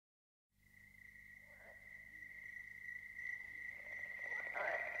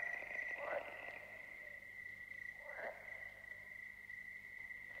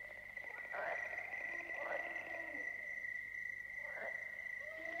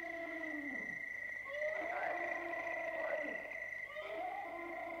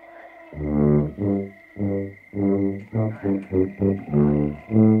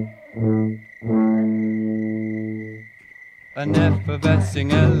An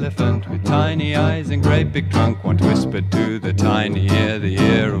effervescing elephant with tiny eyes and great big trunk once whispered to the tiny ear, the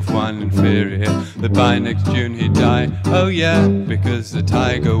ear of one inferior, that by next June he'd die. Oh yeah, because the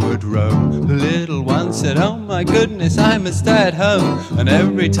tiger would roam. The little one said, oh my goodness, I must stay at home. And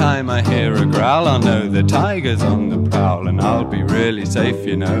every time I hear a growl, I'll know the tiger's on the prowl, and I'll be really safe,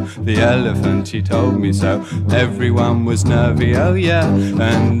 you know. The elephant, he told me so. Everyone was nervy, oh yeah,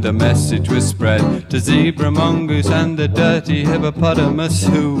 and a message was spread to zebra, mongoose and the dirty hippopotamus,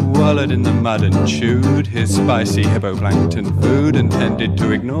 who wallowed in the mud and chewed his spicy hippoplankton food, and tended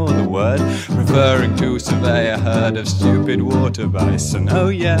to ignore the word, preferring to survey a herd of stupid water bison. Oh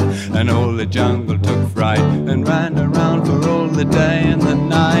yeah, and all the jungle took fright and ran around for all the day and the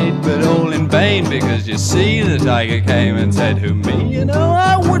night, but all in vain, because you see the tiger came and said, who, me? You know,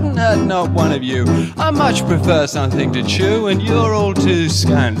 I wouldn't hurt not one of you. I much prefer something to chew, and you're all too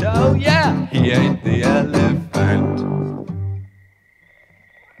scant. Oh yeah, he ate the elephant.